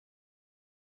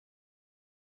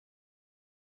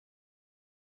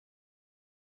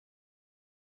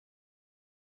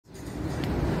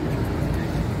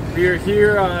We are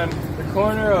here on the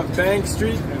corner of Bank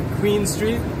Street and Queen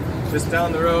Street, just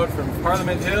down the road from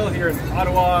Parliament Hill here in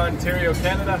Ottawa, Ontario,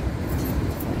 Canada.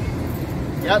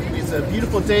 Yep, it's a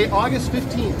beautiful day, August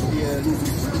 15th,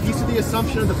 the Feast of the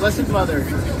Assumption of the Blessed Mother.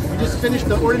 We just finished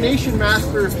the ordination mass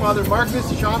for Father Marcus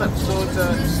Shawnup, so it's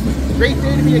a great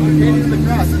day to be a companion of the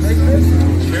cross, right,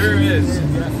 Chris? Sure is.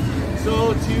 Yeah.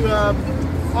 So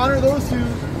to honor those who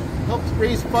helped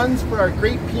raise funds for our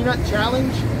Great Peanut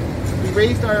Challenge, we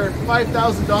raised our $5,000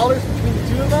 between the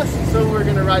two of us, and so we're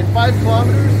going to ride 5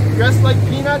 kilometers dressed like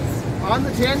peanuts on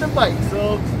the tandem bike.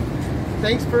 So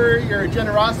thanks for your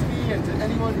generosity and to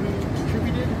anyone who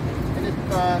contributed. And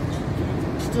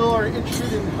if you still are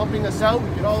interested in helping us out,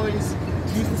 we could always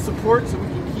use the support so we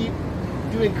can keep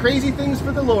doing crazy things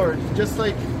for the Lord. Just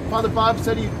like Father Bob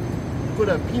said, he put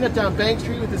a peanut down Bank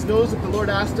Street with his nose if the Lord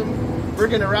asked him. We're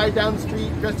going to ride down the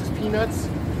street dressed as peanuts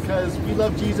because we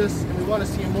love Jesus and we want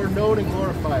to see him more known and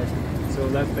glorified. So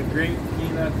let the Great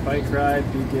Peanut Bike Ride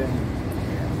begin.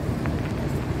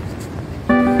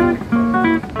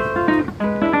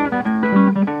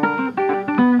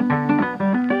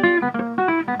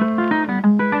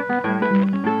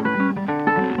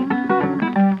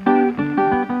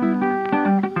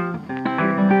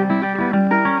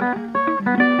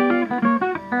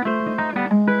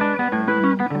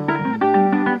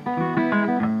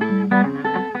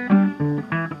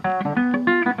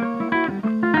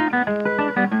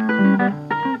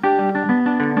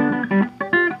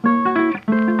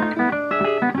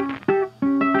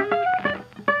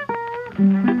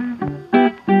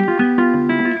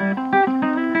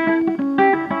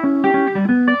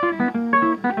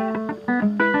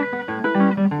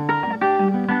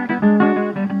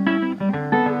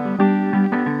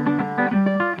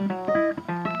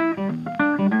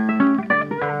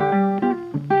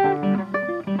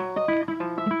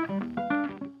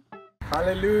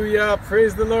 Hallelujah,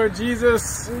 praise the Lord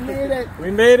Jesus. We made it.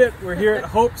 We made it. We're here at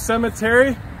Hope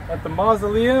Cemetery at the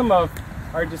mausoleum of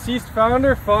our deceased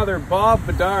founder, Father Bob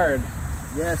Bedard.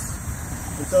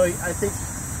 Yes. And so I think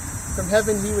from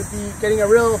heaven he would be getting a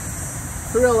real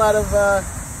thrill out of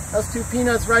us two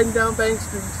peanuts riding down Bank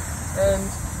Street. And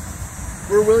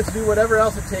we're willing to do whatever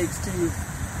else it takes to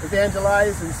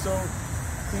evangelize. And so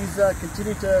please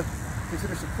continue to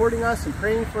consider supporting us and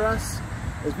praying for us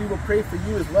as we will pray for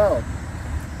you as well.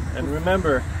 And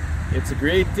remember, it's a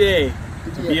great day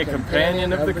to be a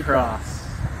companion of the cross.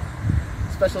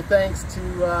 Special thanks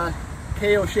to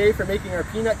Kay O'Shea for making our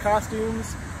peanut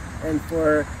costumes, and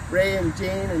for Ray and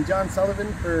Jane and John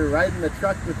Sullivan for riding the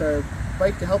truck with our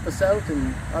bike to help us out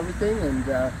and everything, and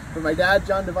for my dad,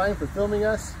 John Devine, for filming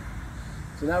us.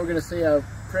 So now we're going to say a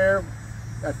prayer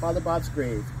at Father Bob's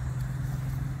grave.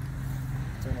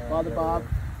 Father Bob,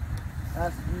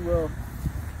 ask if you will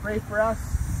pray for us.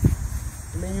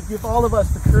 And may you give all of us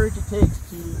the courage it takes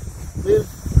to live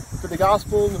for the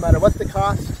gospel, no matter what the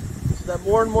cost, so that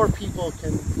more and more people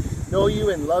can know you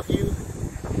and love you.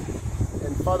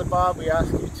 And Father Bob, we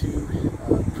ask you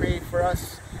to pray for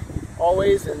us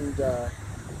always. And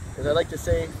as I like to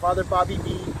say, Father Bobby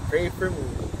B, pray for me.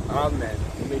 Amen.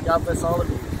 And may God bless all of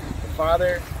you, the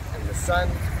Father and the Son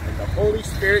and the Holy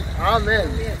Spirit. Amen.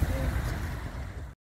 Amen.